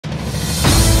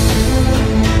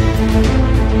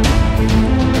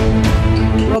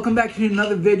welcome back to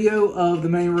another video of the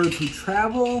Many Roads We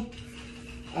Travel.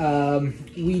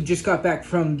 We just got back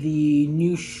from the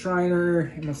New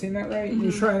Shriner, am I saying that right?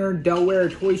 New Shriner, Delaware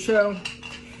toy show.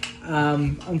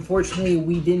 Unfortunately,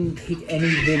 we didn't take any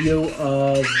video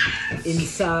of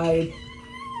inside.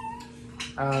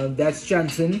 That's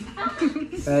Jensen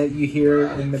that you hear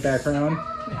in the background.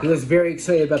 He was very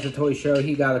excited about the toy show.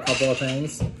 He got a couple of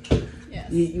things.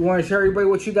 Yes. You want to show everybody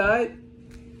what you got?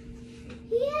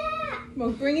 Yeah.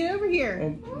 Well, bring it over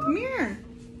here. Come here.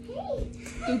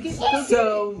 Go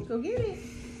get it.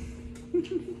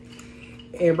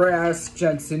 Amber asked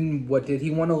Jensen what did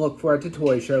he want to look for at the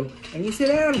toy show, and he said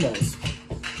animals.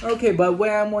 Okay, but what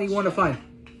animal you want to find?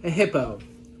 A hippo.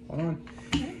 Hold on.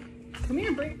 Come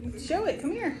here, show it.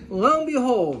 Come here. Lo and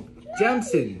behold,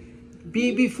 Jensen.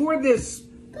 Before this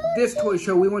toy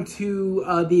show, we went to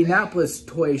the Annapolis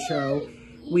toy show.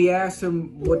 We asked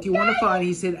him, "What do you want to find?"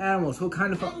 He said, "Animals." What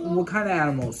kind of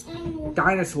animals?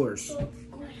 Dinosaurs.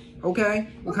 Okay.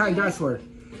 What kind of dinosaur?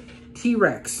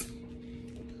 T-Rex.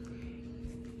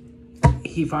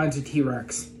 He finds a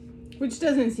T-Rex. Which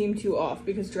doesn't seem too off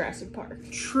because Jurassic Park.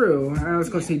 True. I was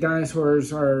going to say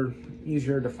dinosaurs are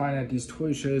easier to find at these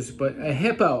toy shows, but a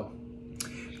hippo.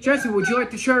 Jensen, would you like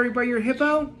to show everybody your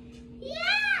hippo? Yeah.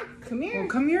 Come here. Well,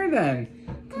 come here then.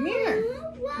 Come here.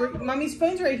 Mommy's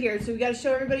phone's right here, so we got to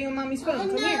show everybody on Mommy's phone.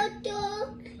 Come here.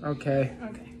 Okay.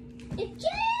 Okay.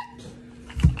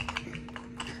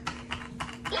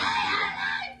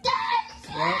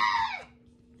 Well,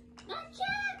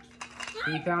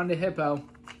 he found a hippo.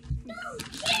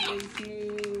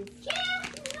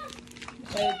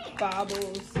 It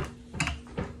bobbles.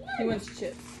 He wants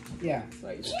chips. Yeah.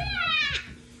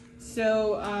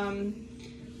 So,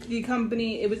 the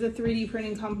company, it was a 3D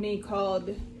printing company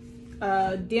called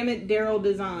Damn It Daryl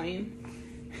Design.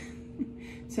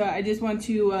 So I just want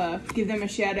to give them a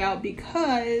shout out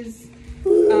because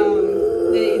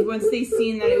once they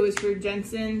seen that it was for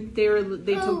Jensen, they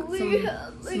took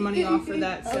some money off for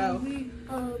that. So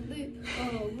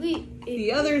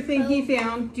the other thing he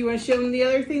found, do you want to show them the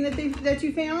other thing that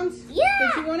you found? Yeah.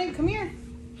 That you wanted? Come here.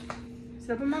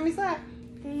 Sit up in Mommy's lap.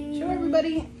 Show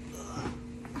everybody.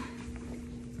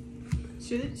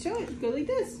 Show it. Go like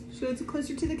this. Show it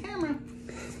closer to the camera.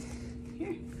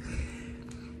 Here.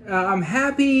 I'm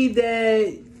happy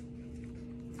that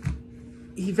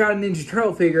he found a Ninja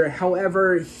Turtle figure.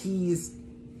 However, he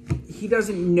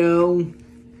doesn't know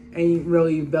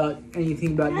anything about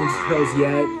Ninja Turtles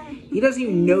yet. He doesn't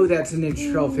even know that's a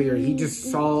Ninja Turtle figure. He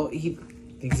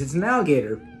thinks it's an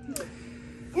alligator.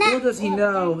 Little does he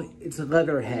know it's a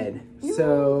Leatherhead.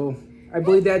 So I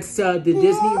believe that's the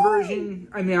Disney version.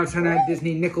 I mean, I was trying to have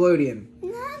Disney, Nickelodeon.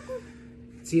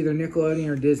 It's either Nickelodeon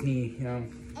or Disney, you know.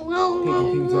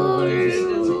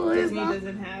 Disney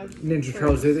doesn't have Ninja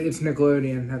Turtles. It's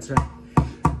Nickelodeon. That's right.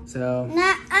 So.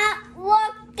 Not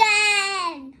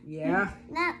working. Yeah.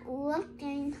 Not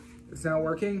working. It's not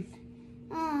working.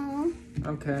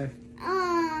 Okay.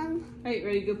 Alright,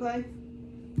 ready to go play?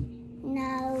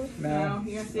 No. No.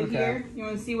 You gonna sit here? You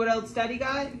want to see what else Daddy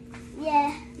got?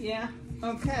 Yeah. Yeah.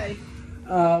 Okay.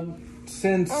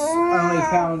 Since I only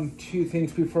found 2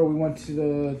 things before we went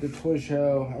to the toy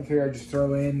show, I figured I'd just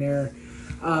throw it in there.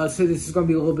 So this is going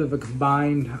to be a little bit of a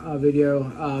combined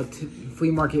video. Flea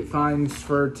market finds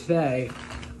for today.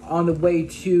 On the way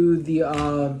to the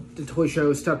toy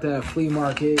show, stopped at a flea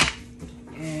market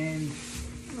and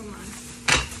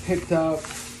picked up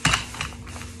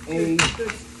a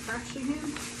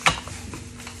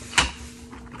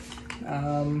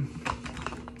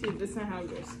Dude, that's not how it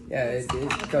goes. yeah, it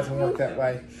doesn't work that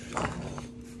way.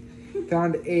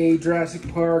 Found a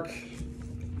Jurassic Park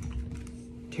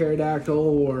pterodactyl,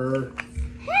 or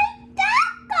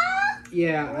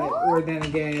yeah, or then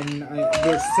again,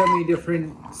 there's so many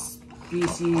different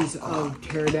species of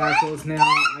pterodactyls now.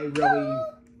 I really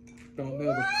don't know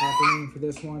the proper name for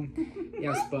this one.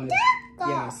 Yes, but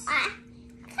yes,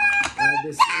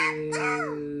 this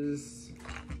is.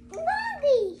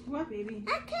 What, baby?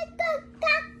 I can't go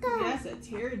taco. Yes, a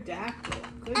pterodactyl.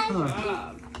 Good Huh.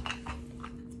 job.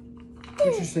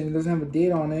 Interesting. It doesn't have a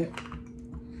date on it,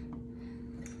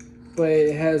 but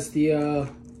it has the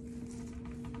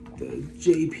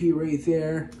JP right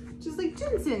there. Just like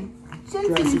Jensen.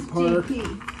 Jurassic Jensen's Park.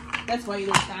 JP. That's why you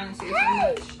like dinosaurs so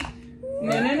much.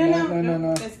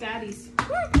 No. That's Daddy's.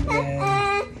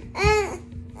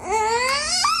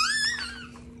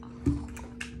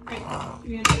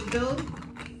 You gonna do the build?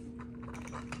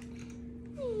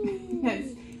 Yes.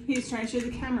 He's trying to show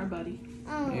the camera, buddy.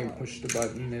 You push the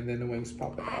button and then the wings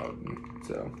pop out.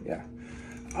 So yeah.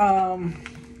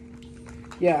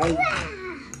 Yeah, I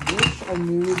wish I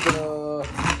knew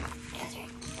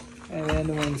and then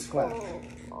the wings flap.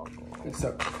 Good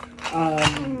stuff.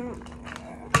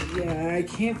 Yeah, I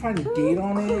can't find a date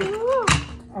on it.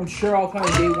 I'm sure I'll find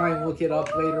a date when I look it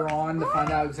up later on to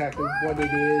find out exactly what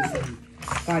it is and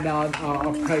find out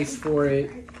a price for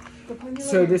it.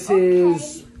 So this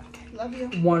is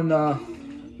one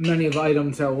many of the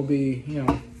items that will be,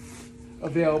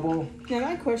 available. Now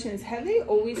my question is, have they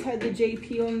always had the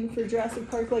JP on for Jurassic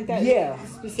Park like that? Yeah.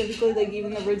 Specifically, like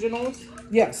even the originals?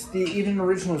 Yes, even the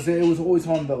originals, it was always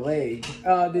on the leg.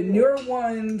 The newer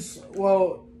ones,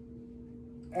 well,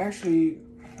 actually,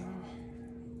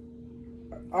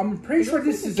 I'm pretty sure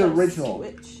this is the original.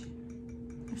 Switch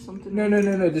or something. No.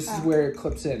 This is where it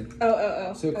clips in.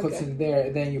 Oh. So it clips in there,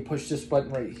 and then you push this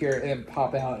button right here, and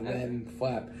pop out, and then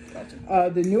flap.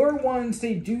 Gotcha. The newer ones,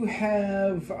 they do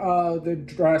have the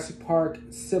Jurassic Park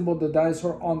symbol, the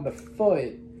dinosaur, on the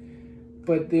foot,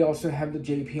 but they also have the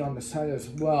JP on the side as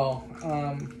well.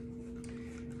 I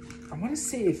want to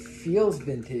say it feels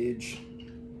vintage,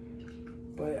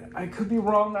 but I could be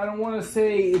wrong. I don't want to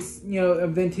say it's a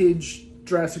vintage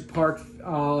Jurassic Park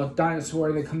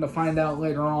dinosaur. They come to find out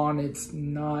later on it's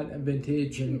not a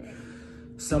vintage, and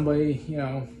somebody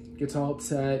gets all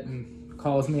upset and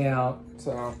calls me out.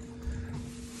 So,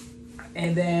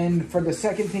 and then for the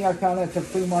second thing I found at the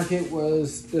flea market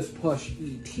was this plush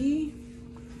ET.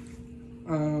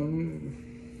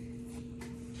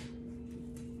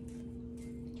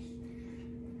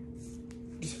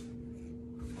 Just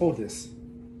hold this.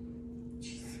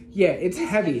 Yeah, it's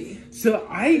heavy. So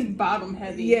It's bottom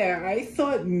heavy. Yeah, I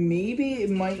thought maybe it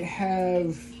might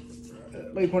have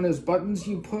like one of those buttons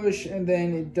you push and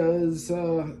then it does,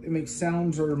 it makes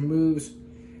sounds or moves.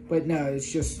 But no, it's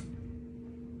just...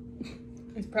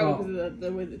 It's probably because of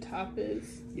the way the top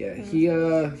is. Yeah,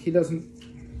 he doesn't...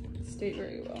 Stay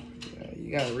very well.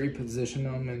 You gotta reposition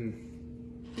him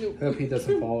and hope he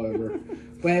doesn't fall over.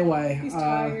 But anyway... He's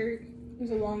tired. It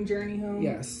was a long journey home.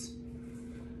 Yes.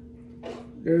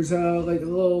 There's like a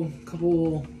little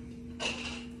couple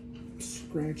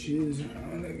scratches. I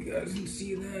don't know if you guys can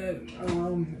see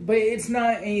that. But it's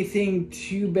not anything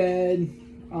too bad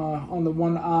on the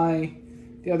one eye.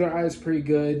 The other eye is pretty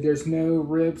good. There's no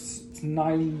rips. It's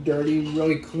not even dirty,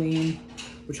 really clean,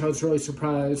 which I was really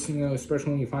surprised, especially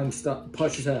when you find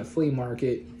plushes at a flea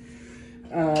market.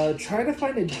 Try to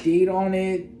find a date on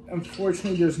it.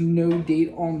 Unfortunately, there's no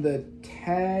date on the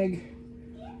tag.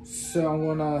 So I'm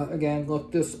gonna, again,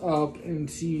 look this up and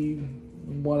see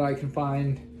what I can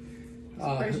find.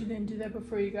 Surprised you didn't do that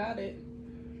before you got it.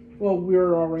 Well, we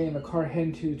were already in the car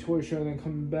heading to the toy show and then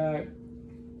coming back.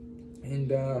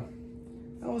 And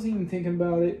I wasn't even thinking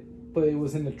about it, but it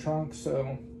was in the trunk,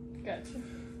 so. Gotcha.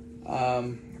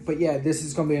 But yeah, this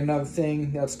is gonna be another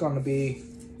thing that's gonna be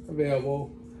available.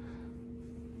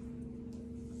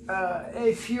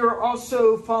 If you're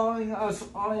also following us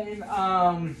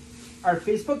on our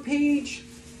Facebook page,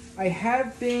 I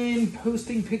have been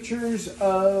posting pictures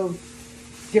of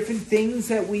different things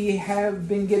that we have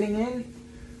been getting in.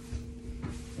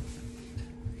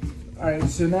 Alright,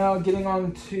 so now getting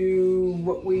on to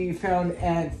what we found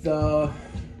at the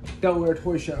Delaware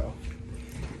toy show.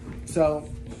 So,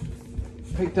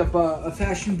 picked up a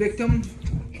fashion victim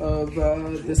of,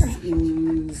 this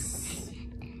is...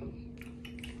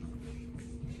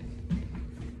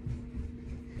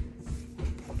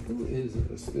 Who is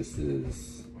this? This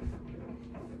is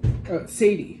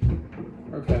Sadie.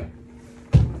 Okay.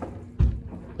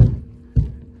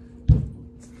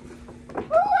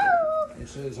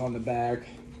 This is on the back.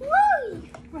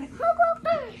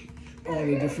 All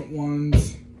the different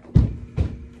ones.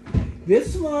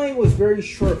 This line was very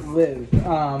short-lived.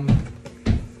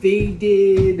 They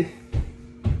did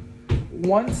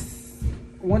one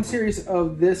series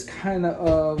of this kind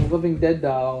of Living Dead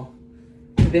doll.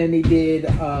 Then they did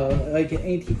like an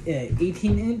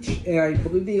 18-inch, and I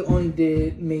believe they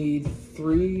only made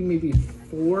 3, maybe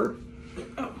 4.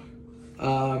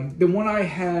 The one I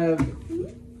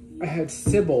had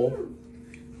Sybil,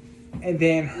 and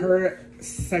then her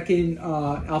second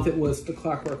outfit was the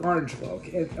Clockwork Orange look,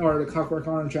 or the Clockwork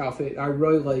Orange outfit. I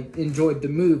really enjoyed the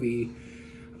movie.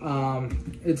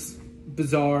 It's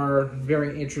bizarre,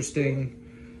 very interesting,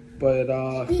 but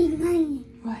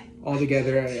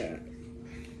altogether.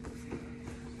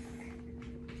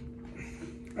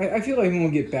 I feel like I'm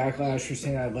going to get backlash for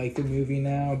saying I like the movie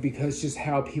now because just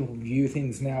how people view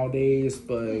things nowadays,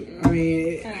 but I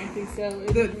mean... I don't think so.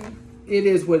 It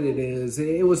is what it is.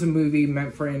 It was a movie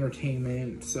meant for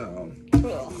entertainment, so...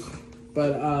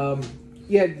 But,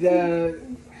 yeah,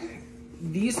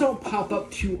 these don't pop up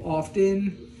too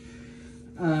often.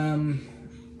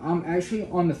 I'm actually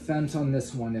on the fence on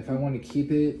this one, if I want to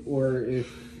keep it or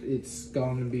if it's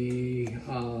going to be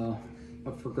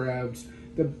up for grabs.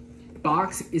 The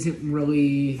box isn't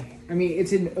really, I mean,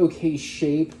 it's in okay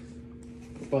shape,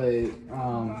 but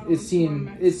it's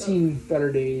seen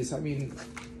better days. I mean,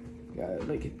 got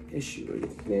like an issue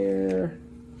right there.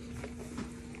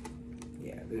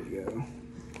 Yeah, there you go.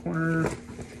 Corner.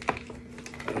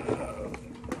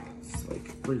 It's like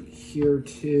right here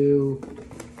too,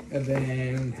 and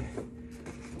then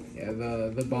yeah,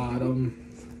 the bottom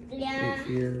right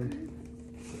here,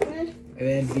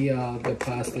 and then the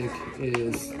plastic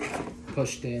is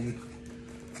pushed in.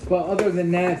 But other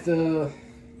than that, the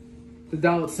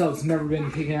doll itself's never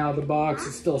been taken out of the box.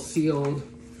 It's still sealed.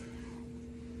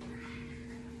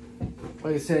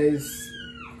 Like I said,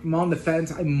 I'm on the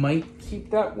fence. I might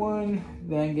keep that one.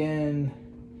 Then again,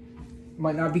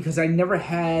 might not, because I never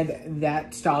had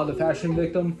that style of Fashion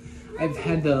Victim. I've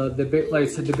had the big, like I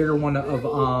said, the bigger one of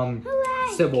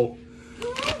Sybil.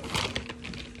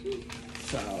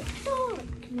 So.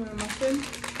 You want a muffin?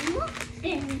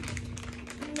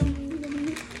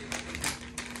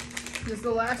 This is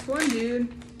the last one, dude.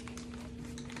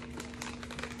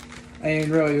 And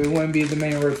really, it wouldn't be the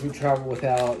many roads we travel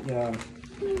without, you know,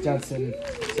 Jensen.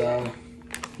 So.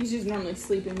 He's just normally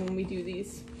sleeping when we do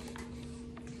these.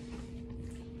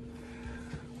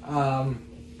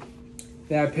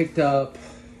 Then I picked up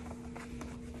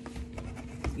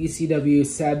ECW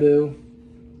Sabu,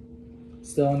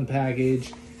 still in the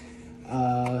package.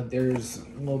 There's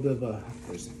a little bit of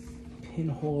there's a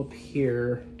pinhole up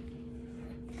here,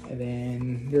 and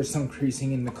then there's some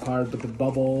creasing in the card, but the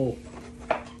bubble,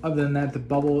 other than that, the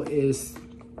bubble is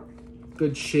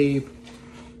good shape.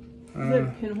 Is that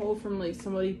a pinhole from like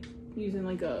somebody using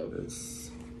like a...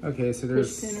 Okay, so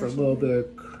there's a little bit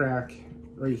of crack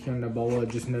right here in the bubble, I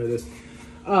just noticed.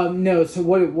 No, so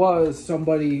what it was,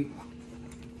 somebody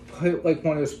put like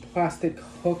one of those plastic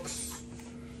hooks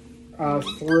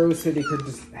through so they could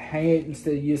just hang it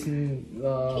instead of using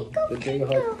the big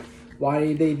hook.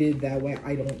 Why they did that way,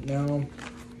 I don't know.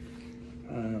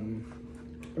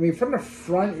 I mean, from the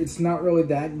front, it's not really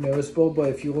that noticeable, but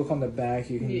if you look on the back,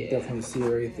 you can definitely see it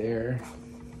right there.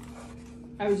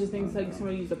 I was just thinking like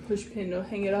somebody used a push pin to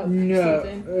hang it up.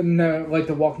 No, like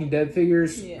the Walking Dead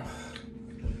figures. Yeah.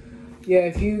 Yeah,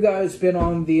 if you guys been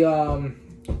on the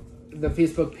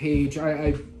Facebook page,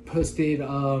 I posted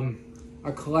a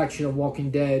collection of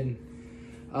Walking Dead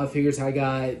figures I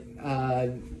got.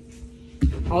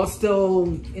 All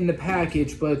still in the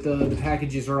package, but the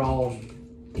packages are all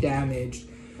damaged.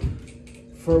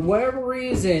 For whatever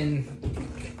reason,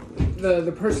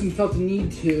 the person felt the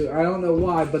need to, I don't know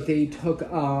why, but they took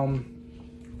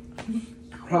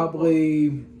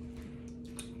probably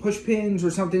push pins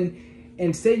or something.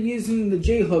 Instead of using the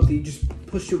J-hook, they just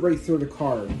pushed it right through the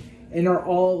card. And are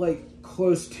all like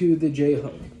close to the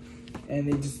J-hook. And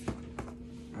they just,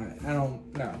 I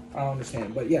don't know. I don't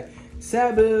understand. But yeah,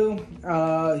 Sabu,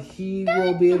 he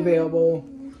will be available.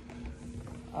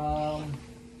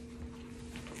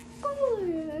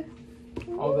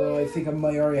 Although I think I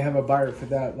might already have a buyer for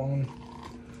that one.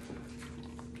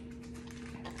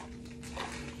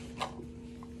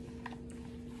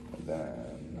 Then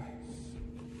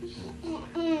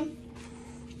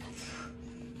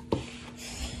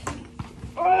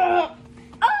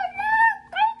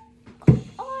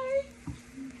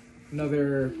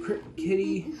another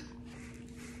kitty.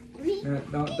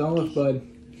 No, don't look, bud.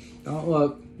 Don't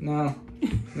look. No,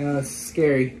 it's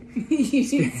scary.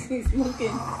 He's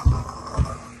looking.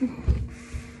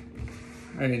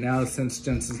 Alright, now since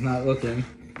Jensen's not looking.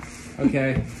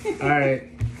 Okay.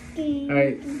 Alright.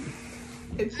 Alright.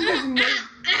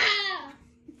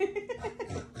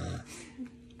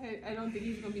 I don't think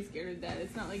he's gonna be scared of that.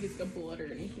 It's not like it's got blood or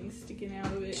anything sticking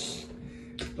out of it.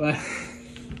 But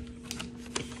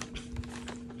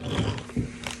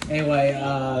anyway,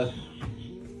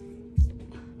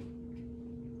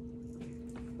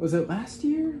 was it last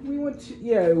year? We went to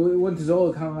we went to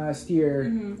Zolicon last year.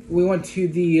 Mm-hmm. We went to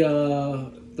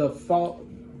the fall.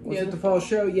 Was it the fall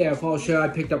show? Yeah, fall show. I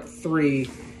picked up 3,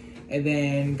 and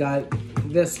then got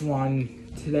this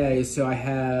one today. So I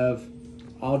have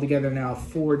all together now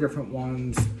 4 different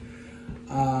ones.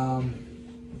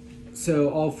 So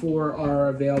all 4 are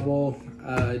available.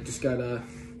 Just gotta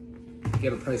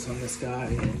get a price on this guy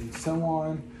and so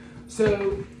on.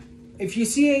 So if you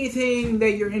see anything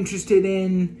that you're interested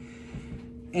in,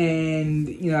 and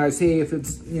I say if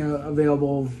it's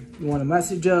available, you want to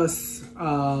message us,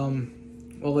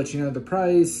 we'll let you know the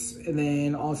price. And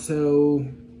then also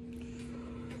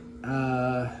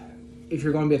if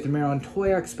you're going to be at the Maryland Toy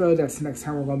Expo, that's the next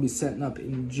time we're going to be setting up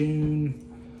in June.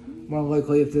 More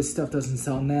likely, if this stuff doesn't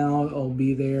sell now, it'll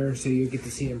be there, so you get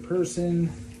to see it in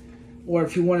person. or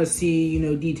if you want to see, you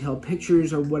know, detailed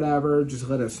pictures or whatever, just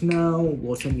let us know.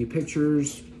 We'll send you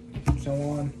pictures, so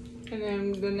on. And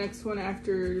then the next one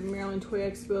after Maryland Toy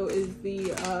Expo is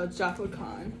the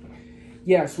JoppaCon.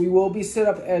 Yes, we will be set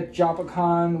up at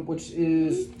JoppaCon, which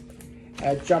is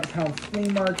at Joppatown Flea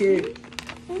Market.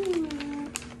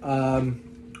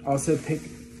 Also pick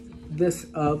this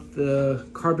up, the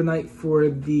Carbonite for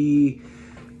the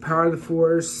Power of the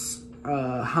Force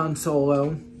Han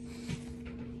Solo.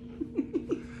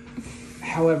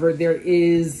 However, there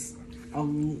is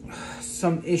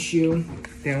some issue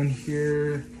down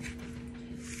here.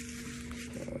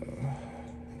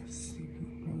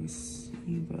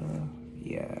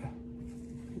 Yeah,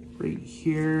 right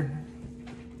here,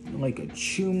 like a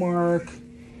chew mark,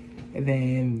 and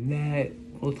then that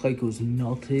looked like it was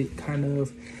melted, kind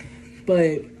of,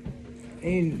 but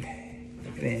and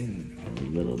then a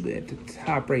little bit at the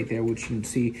top right there, which you can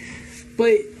see.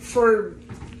 But for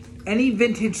any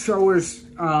vintage Star Wars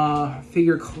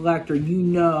figure collector, you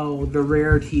know the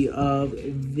rarity of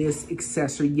this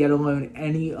accessory, yet alone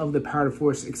any of the Power of the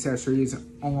Force accessories,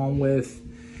 along with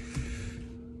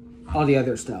all the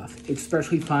other stuff,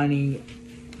 especially finding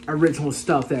original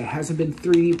stuff that hasn't been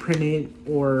 3D printed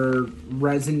or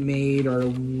resin made or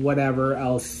whatever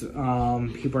else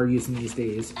people are using these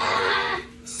days.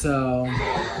 So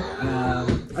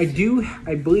I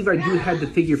believe I do have the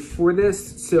figure for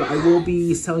this, so I will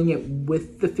be selling it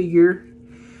with the figure.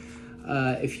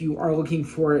 If you are looking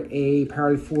for a Power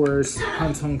of the Force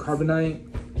Han Solo and Carbonite,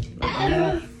 let me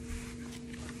know.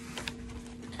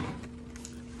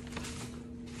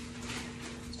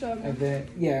 And then,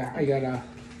 yeah, I got a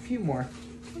few more.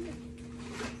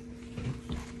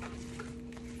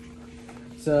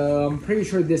 So I'm pretty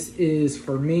sure this is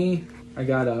for me. I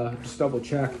gotta just double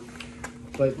check.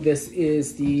 But this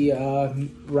is the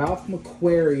Ralph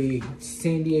McQuarrie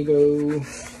San Diego.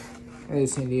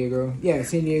 San Diego. Yeah,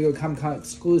 San Diego Comic-Con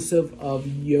exclusive of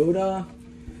Yoda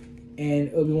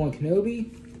and Obi-Wan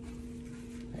Kenobi.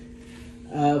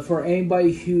 For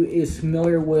anybody who is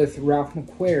familiar with Ralph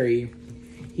McQuarrie,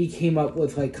 he came up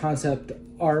with like concept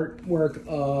artwork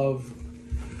of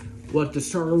what the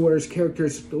Star Wars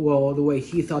characters, well, the way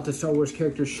he thought the Star Wars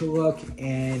characters should look,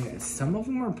 and some of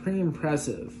them are pretty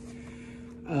impressive.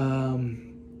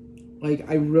 Like,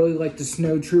 I really like the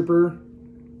Snow Trooper,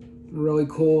 really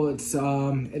cool. It's,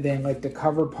 and then like the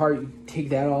cover part, you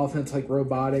take that off and it's like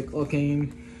robotic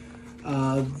looking.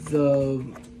 The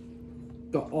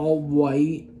all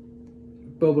white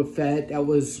Boba Fett, that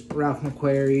was Ralph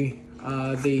McQuarrie.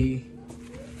 On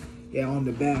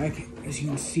the back, as you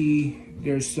can see,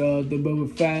 there's the Boba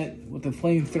Fett with the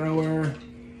flamethrower,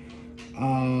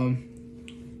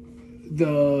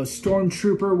 the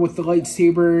Stormtrooper with the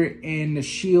lightsaber and the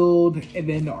shield, and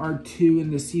then the R2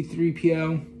 and the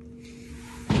C-3PO.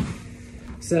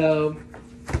 So,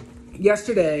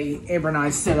 yesterday, Amber and I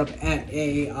set up at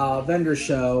a vendor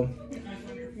show.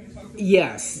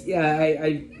 Yes, yeah,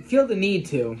 I feel the need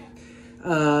to.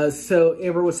 So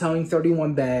Amber was selling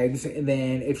 31 bags, and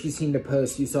then if you've seen the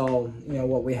post, you saw, you know,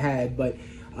 what we had, but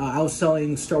I was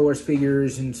selling Star Wars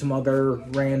figures and some other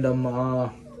random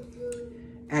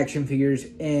action figures,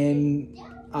 and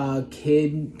a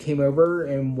kid came over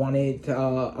and wanted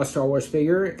a Star Wars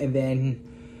figure, and then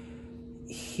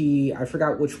I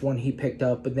forgot which one he picked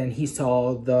up, but then he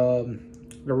saw the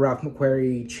Ralph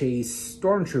McQuarrie Chase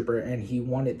Stormtrooper, and he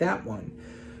wanted that one.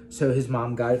 So his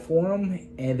mom got it for him,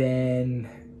 and then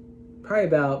probably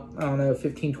about, I don't know,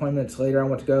 15, 20 minutes later, I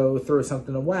went to go throw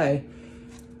something away.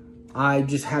 I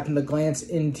just happened to glance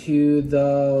into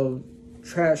the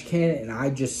trash can, and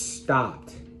I just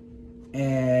stopped.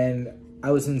 And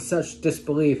I was in such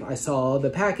disbelief, I saw the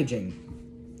packaging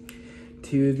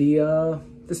to the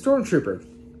Stormtrooper,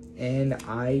 and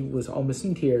I was almost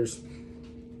in tears.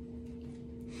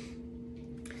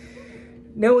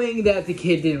 Knowing that the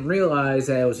kid didn't realize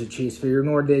that it was a chase figure,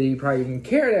 nor did he probably even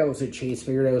care that it was a chase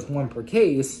figure, that was one per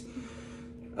case.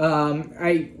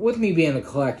 With me being a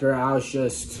collector, I was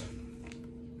just,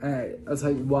 I was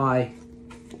like, why?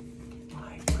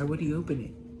 Why would he open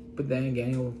it? But then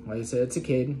again, like I said, it's a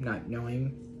kid, not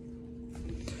knowing.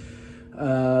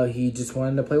 He just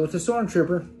wanted to play with the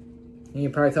Stormtrooper. And he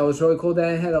probably thought it was really cool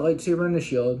that it had a lightsaber and a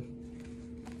shield.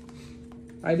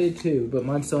 I did too, but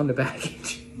mine's still in the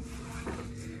package.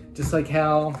 Just like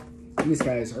how these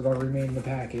guys are going to remain in the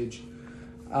package.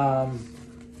 Yeah.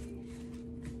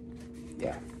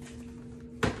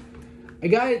 I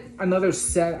got another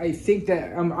set. I think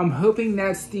that I'm hoping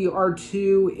that's the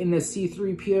R2 and the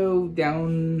C-3PO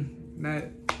down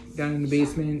in the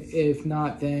basement. If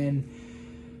not, then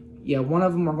yeah, one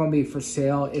of them are going to be for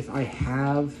sale if I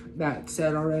have that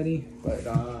set already. But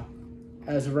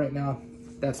as of right now,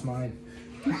 that's mine.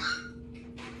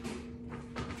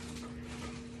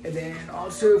 And then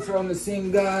also from the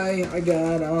same guy, I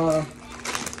got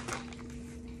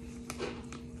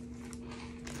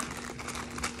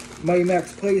Mighty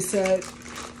Max playset.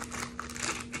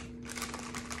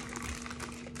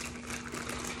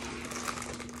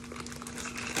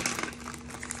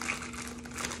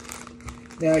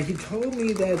 Now he told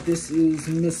me that this is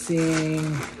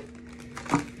missing.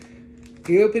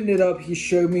 He opened it up, he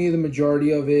showed me the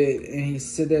majority of it, and he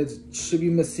said that it should be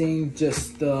missing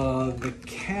just the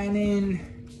cannon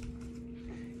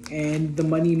and the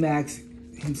Mighty Max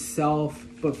himself,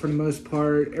 but for the most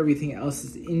part, everything else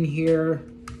is in here.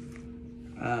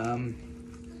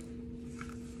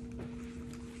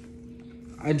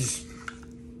 I just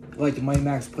like the Mighty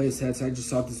Max playsets. I just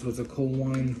thought this was a cool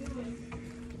one.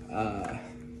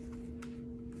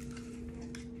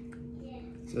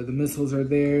 So the missiles are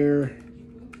there.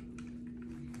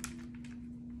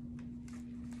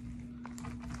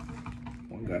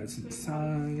 One guy's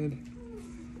inside.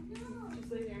 Just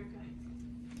lay there,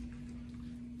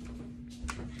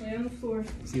 okay? Lay on the floor.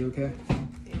 Is he okay?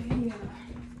 Yeah.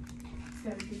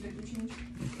 Gotta give it a change.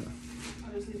 Okay.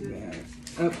 I'll just leave it there.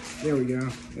 Yeah. Up, there we go.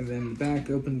 And then the back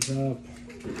opens up.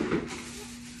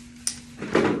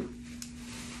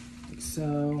 Like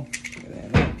so. And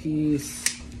then that piece.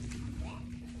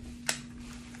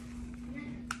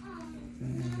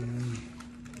 And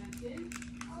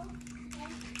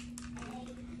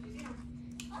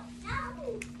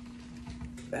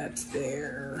that's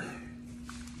there.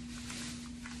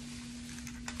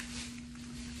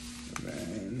 And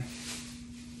then,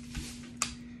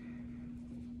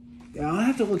 yeah, I'll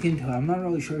have to look into it. I'm not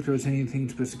really sure if there was anything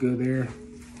supposed to go there.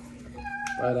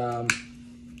 But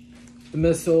the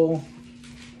missile,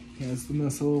 here's the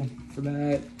missile for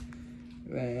that.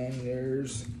 Then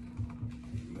there's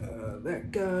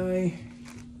that guy.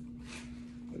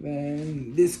 And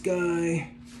then this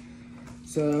guy.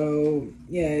 So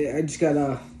yeah, I just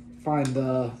gotta find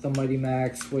the Mighty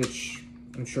Max, which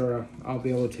I'm sure I'll be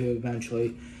able to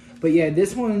eventually. But yeah,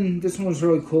 this one's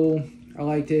really cool. I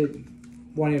liked it.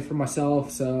 Wanted it for myself,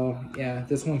 so yeah,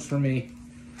 this one's for me.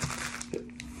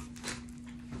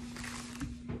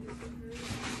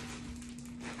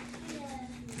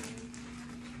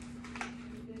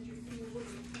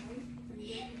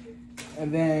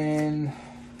 And then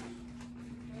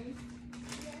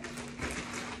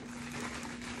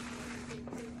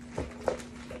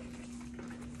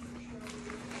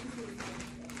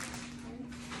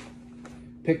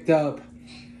picked up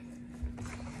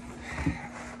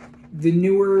the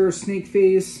newer Snake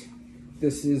Face.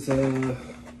 This is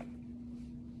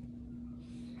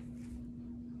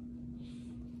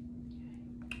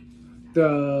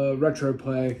the retro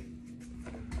play.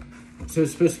 So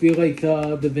it's supposed to be like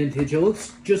the vintage. It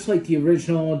looks just like the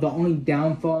original. The only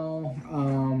downfall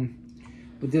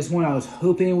with this one, I was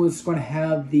hoping it was going to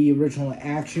have the original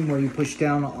action where you push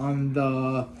down on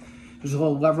there's a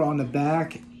little lever on the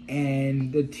back,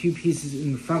 and the two pieces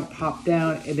in the front pop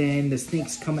down, and then the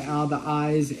snakes come out of the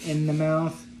eyes and the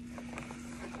mouth.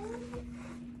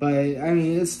 But I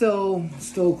mean, it's still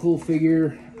a cool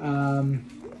figure.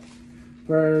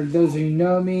 For those of you who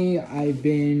know me, I've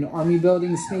been army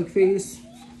building Snake Face.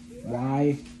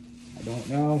 Why? I don't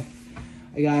know.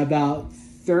 I got about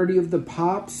 30 of the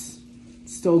pops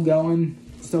still going.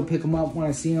 Still pick them up when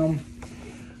I see them.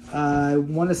 I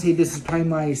want to say this is probably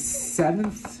my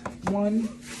 7th one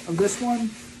of this one.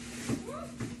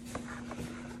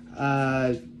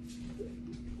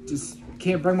 Just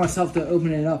can't bring myself to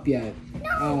open it up yet.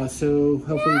 So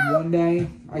hopefully one day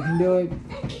I can do it.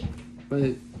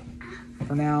 But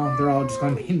for now, they're all just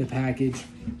going to be in the package.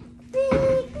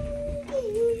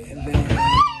 And then,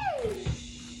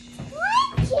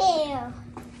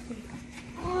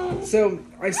 so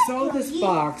I saw this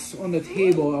box on the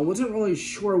table. I wasn't really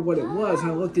sure what it was,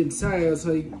 and I looked inside. I was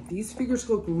like, these figures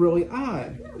look really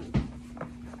odd.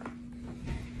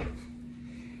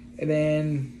 And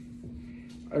then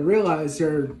I realized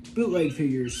they're bootleg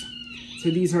figures. So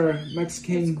these are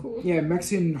Mexican, That's cool. Yeah,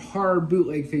 Mexican horror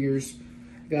bootleg figures.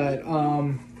 Got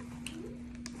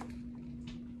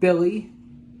Billy.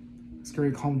 I was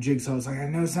going to call him Jigsaw. I was like, I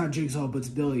know it's not Jigsaw, but it's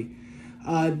Billy.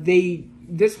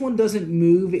 This one doesn't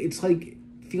move. It's like,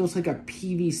 feels like a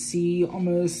PVC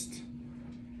almost.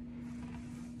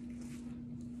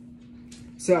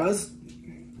 So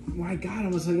when I got him, I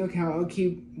was like, okay, I'll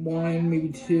keep one, maybe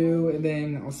two, and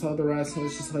then I'll sell the rest. And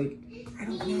it's just like, I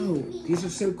don't know. These are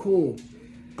so cool.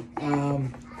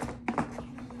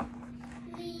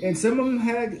 And some of them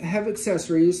have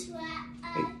accessories,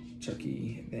 like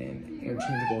Chucky, and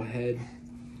interchangeable head.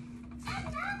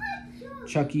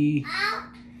 Chucky,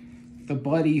 the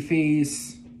bloody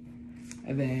face,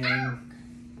 and then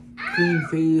clean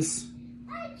face.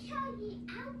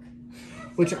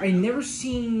 Which I never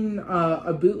seen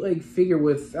a bootleg figure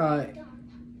with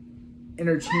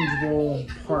interchangeable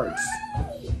parts.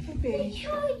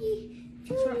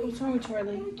 What's wrong with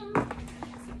Charlie?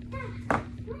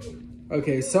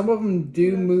 Okay, some of them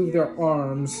do move their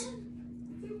arms.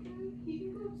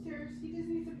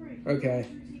 Okay,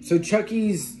 so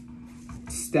Chucky's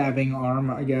stabbing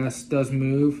arm, I guess, does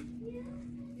move.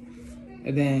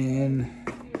 And then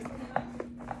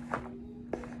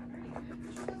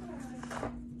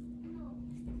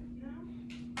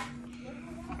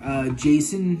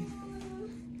Jason.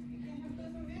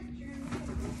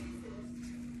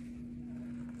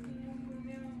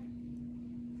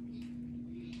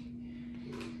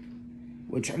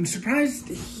 Which I'm surprised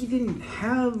he didn't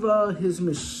have his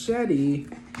machete.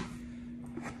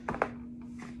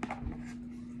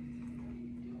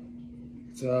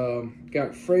 So,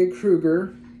 got Freddy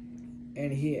Krueger,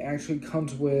 and he actually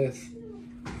comes with,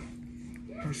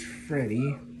 here's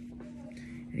Freddy,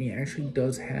 and he actually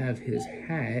does have his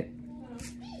hat,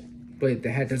 but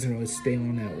the hat doesn't really stay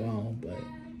on that well, but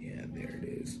yeah, there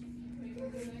it is.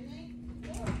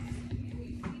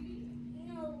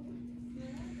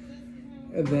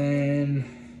 And then,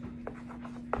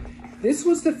 this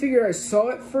was the figure I saw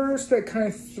at first that kind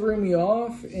of threw me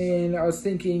off, and I was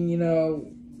thinking, you know,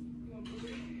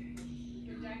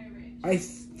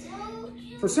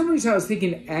 for some reason I was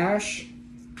thinking Ash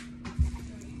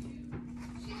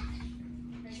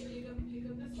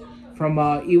from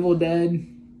Evil Dead,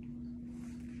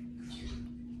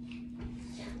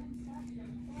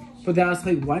 but then I was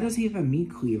like, why does he have a meat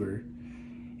cleaver?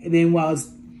 And then while I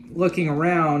was looking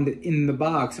around in the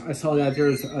box, I saw that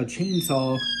there's a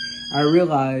chainsaw. I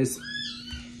realized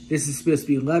this is supposed to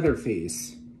be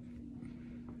Leatherface,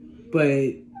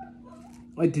 but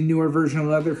like the newer version of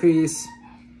Leatherface,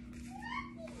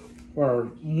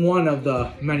 or one of the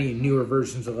many newer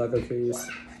versions of Leatherface.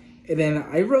 And then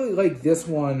I really like this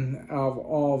one out of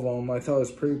all of them. I thought it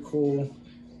was pretty cool,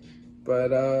 but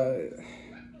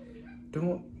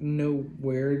don't know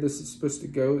where this is supposed to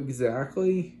go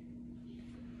exactly.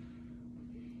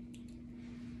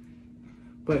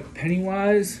 But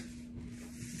Pennywise,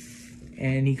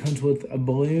 and he comes with a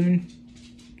balloon.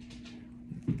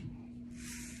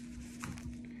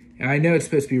 And I know it's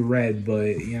supposed to be red,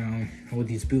 but, you know, with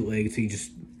these bootlegs, you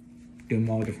just do them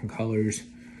all different colors.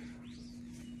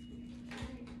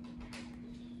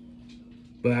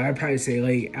 But I'd probably say,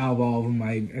 like, out of all of them,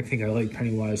 I think I like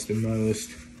Pennywise the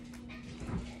most.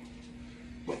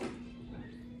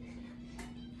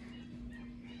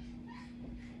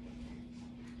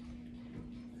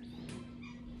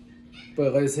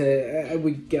 But like I said, I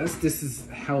would guess this is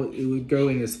how it would go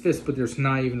in his fist, but there's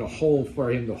not even a hole for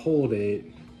him to hold it.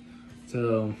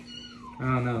 So, I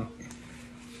don't know.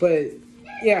 But,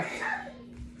 yeah.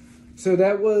 So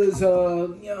that was, you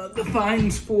know, the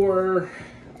finds for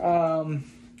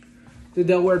the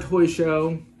Delaware Toy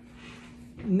Show.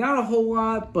 Not a whole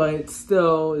lot, but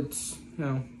still, it's, you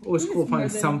know, always cool to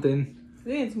find something. I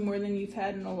think it's more than you've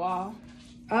had in a while.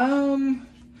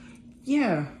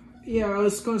 Yeah. Yeah, I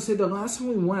was going to say the last time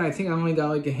we went, I think I only got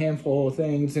like a handful of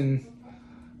things, and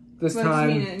this time... I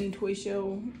just mean at any toy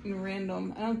show in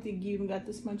random. I don't think you even got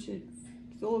this much at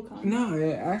ZoloCon. No,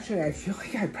 actually, I feel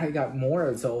like I probably got more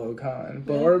at ZoloCon,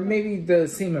 but or maybe the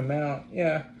same amount.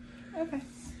 Yeah. Okay.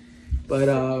 But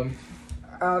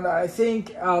I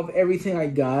think out of everything I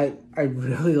got, I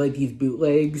really like these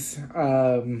bootlegs.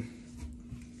 I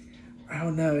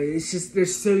don't know. It's just they're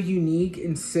so unique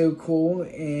and so cool,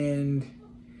 and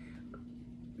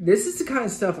this is the kind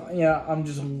of stuff, you know, I'm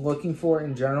just looking for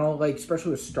in general, like, especially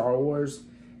with Star Wars.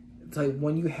 It's like,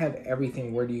 when you have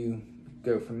everything, where do you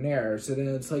go from there? So then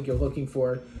it's like you're looking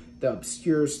for the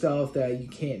obscure stuff that you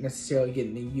can't necessarily get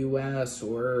in the U.S.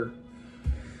 or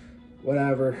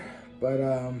whatever. But,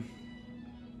 I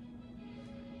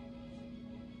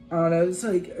don't know. It's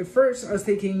like, at first I was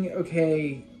thinking,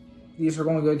 okay, these are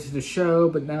going to go to the show,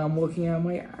 but now I'm looking at them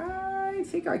like, I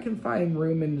think I can find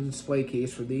room in the display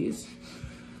case for these.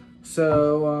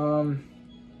 So,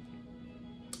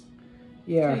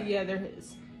 yeah. So, yeah, there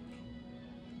is.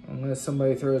 Unless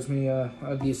somebody throws me a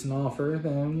decent offer,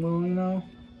 then we'll, you know,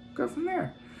 go from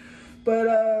there.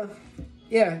 But,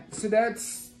 yeah, so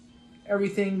that's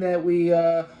everything that we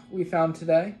found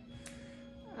today.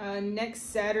 Next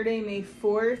Saturday, May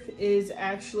 4th, is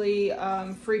actually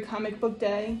free comic book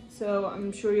day. So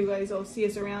I'm sure you guys will see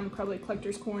us around, probably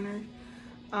Collector's Corner.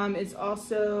 It's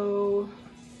also...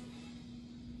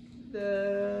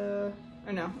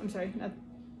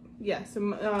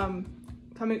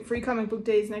 Free comic book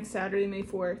days next Saturday, May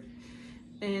 4th.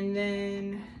 And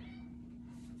then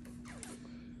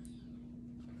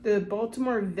the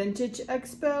Baltimore Vintage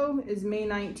Expo is May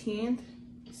 19th.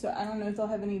 So I don't know if they'll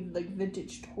have any like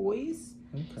vintage toys.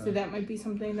 Okay. So that might be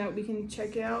something that we can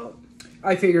check out.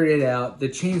 I figured it out. The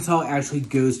chainsaw actually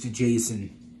goes to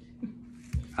Jason.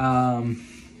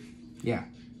 Yeah.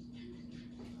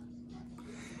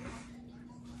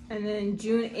 And then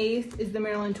June 8th is the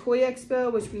Maryland Toy Expo,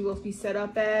 which we will be set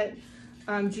up at.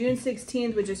 June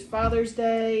 16th, which is Father's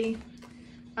Day.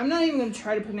 I'm not even going to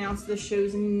try to pronounce the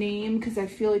show's name because I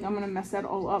feel like I'm going to mess that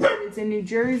all up. It's in New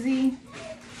Jersey.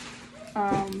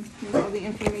 There's all the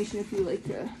information if you like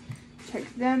to check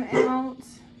them out.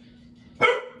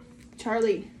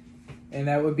 Charlie. And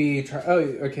that would be... Oh,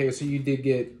 okay, so you did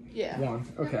get one.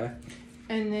 Okay.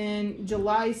 And then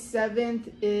July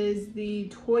 7th is the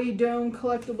Toy Dome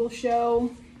Collectible Show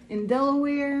in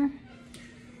Delaware.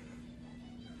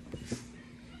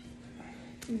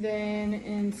 Then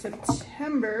in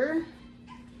September...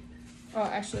 Oh,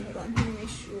 actually, hold on. Let me make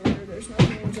sure there's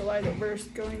nothing in July that we're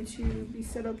going to be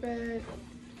set up at.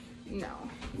 No.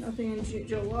 Nothing in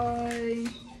July.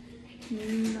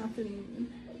 Nothing...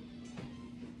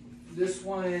 This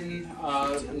one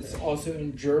is also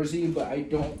in Jersey, but I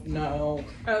don't know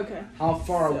how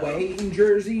far away in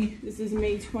Jersey. This is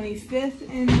May 25th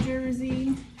in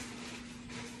Jersey.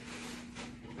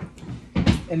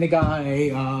 And the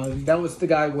guy, that was the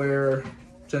guy where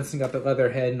Jensen got the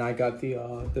leather head and I got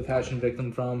the fashion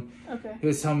victim from. Okay. He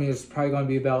was telling me it's probably going to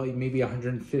be about maybe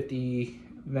 150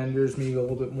 vendors, maybe a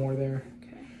little bit more there.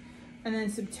 And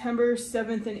then September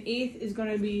 7th and 8th is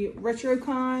going to be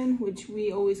RetroCon, which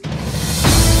we always